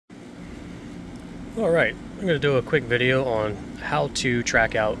Alright, I'm going to do a quick video on how to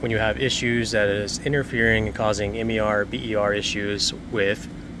track out when you have issues that is interfering and causing MER, BER issues with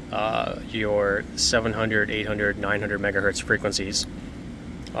your 700, 800, 900 megahertz frequencies.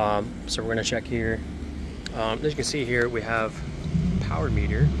 So we're going to check here. As you can see here, we have a power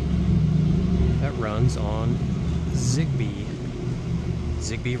meter that runs on ZIGBEE.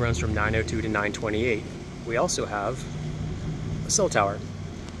 ZIGBEE runs from 902 to 928. We also have a cell tower.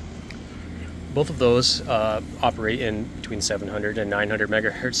 Both of those operate in between 700 and 900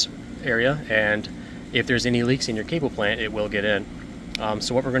 megahertz area, and if there's any leaks in your cable plant, it will get in.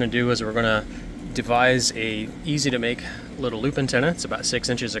 So what we're going to do is we're going to devise a easy to make little loop antenna. It's about 6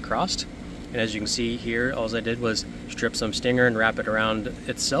 inches across, and as you can see here, all I did was strip some stinger and wrap it around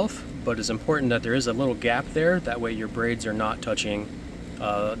itself, but it's important that there is a little gap there, that way your braids are not touching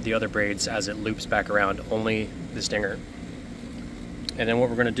the other braids as it loops back around, only the stinger. And then what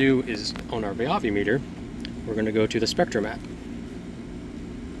we're going to do is, on our Viavi meter, we're going to go to the spectrum map.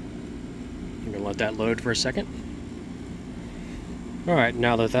 I'm going to let that load for a second. Alright,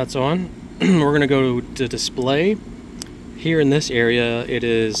 now that that's on, we're going to go to display. Here in this area, it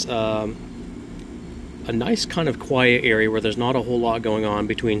is a nice kind of quiet area where there's not a whole lot going on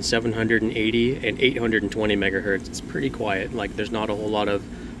between 780 and 820 megahertz. It's pretty quiet, like there's not a whole lot of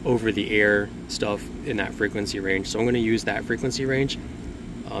over-the-air stuff in that frequency range. So I'm going to use that frequency range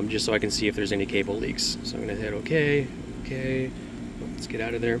just so I can see if there's any cable leaks. So I'm going to hit OK, OK, let's get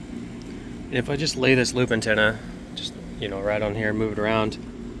out of there. And if I just lay this loop antenna, just right on here, move it around,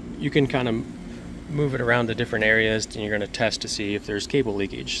 you can kind of move it around to different areas, and you're going to test to see if there's cable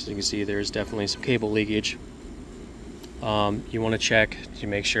leakage. So you can see there's definitely some cable leakage. You want to check to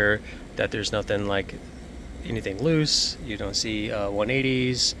make sure that there's nothing like anything loose. You don't see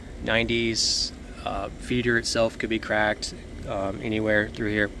 180s, 90s, feeder itself could be cracked anywhere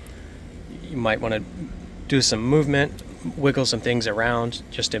through here. You might want to do some movement, wiggle some things around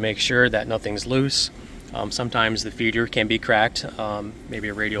just to make sure that nothing's loose. Sometimes the feeder can be cracked, maybe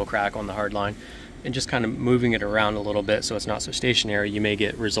a radial crack on the hard line, and just kind of moving it around a little bit so it's not so stationary, you may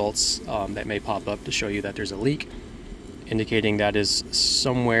get results that may pop up to show you that there's a leak, indicating that is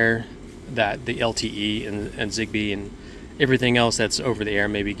somewhere that the LTE and ZIGBEE and everything else that's over the air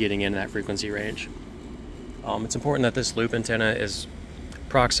may be getting in that frequency range. It's important that this loop antenna is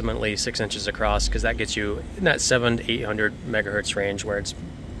approximately 6 inches across, because that gets you in that 700 to 800 megahertz range where it's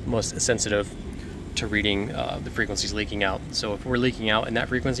most sensitive to reading the frequencies leaking out. So if we're leaking out in that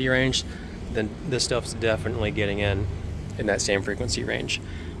frequency range, then this stuff's definitely getting in that same frequency range.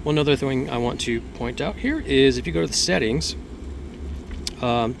 One other thing I want to point out here is if you go to the settings,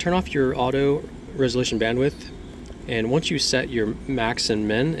 turn off your auto resolution bandwidth, and once you set your max and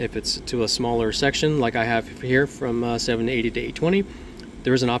min, if it's to a smaller section like I have here from 780 to 820,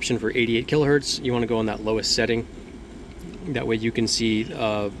 there is an option for 88 kilohertz. You want to go on that lowest setting. That way you can see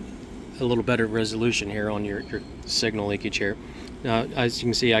a little better resolution here on your signal leakage here. Now, as you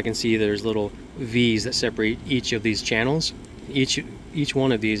can see, I can see there's little V's that separate each of these channels. Each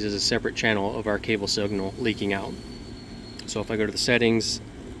one of these is a separate channel of our cable signal leaking out. So if I go to the settings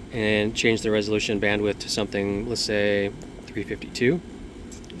and change the resolution bandwidth to something, let's say 352,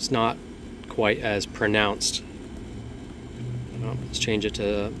 it's not quite as pronounced. Let's change it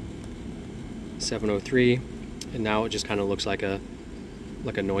to 703, and now it just kind of looks like a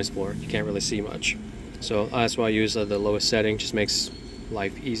noise floor. You can't really see much. So that's why I use the lowest setting. Just makes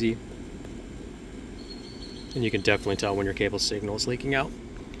life easy. And you can definitely tell when your cable signal is leaking out.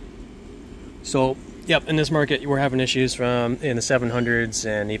 So, yep, in this market we're having issues in the 700s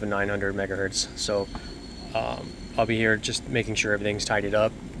and even 900 megahertz. So I'll be here just making sure everything's tidied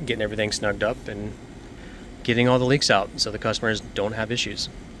up, getting everything snugged up, and getting all the leaks out so the customers don't have issues.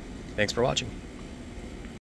 Thanks for watching.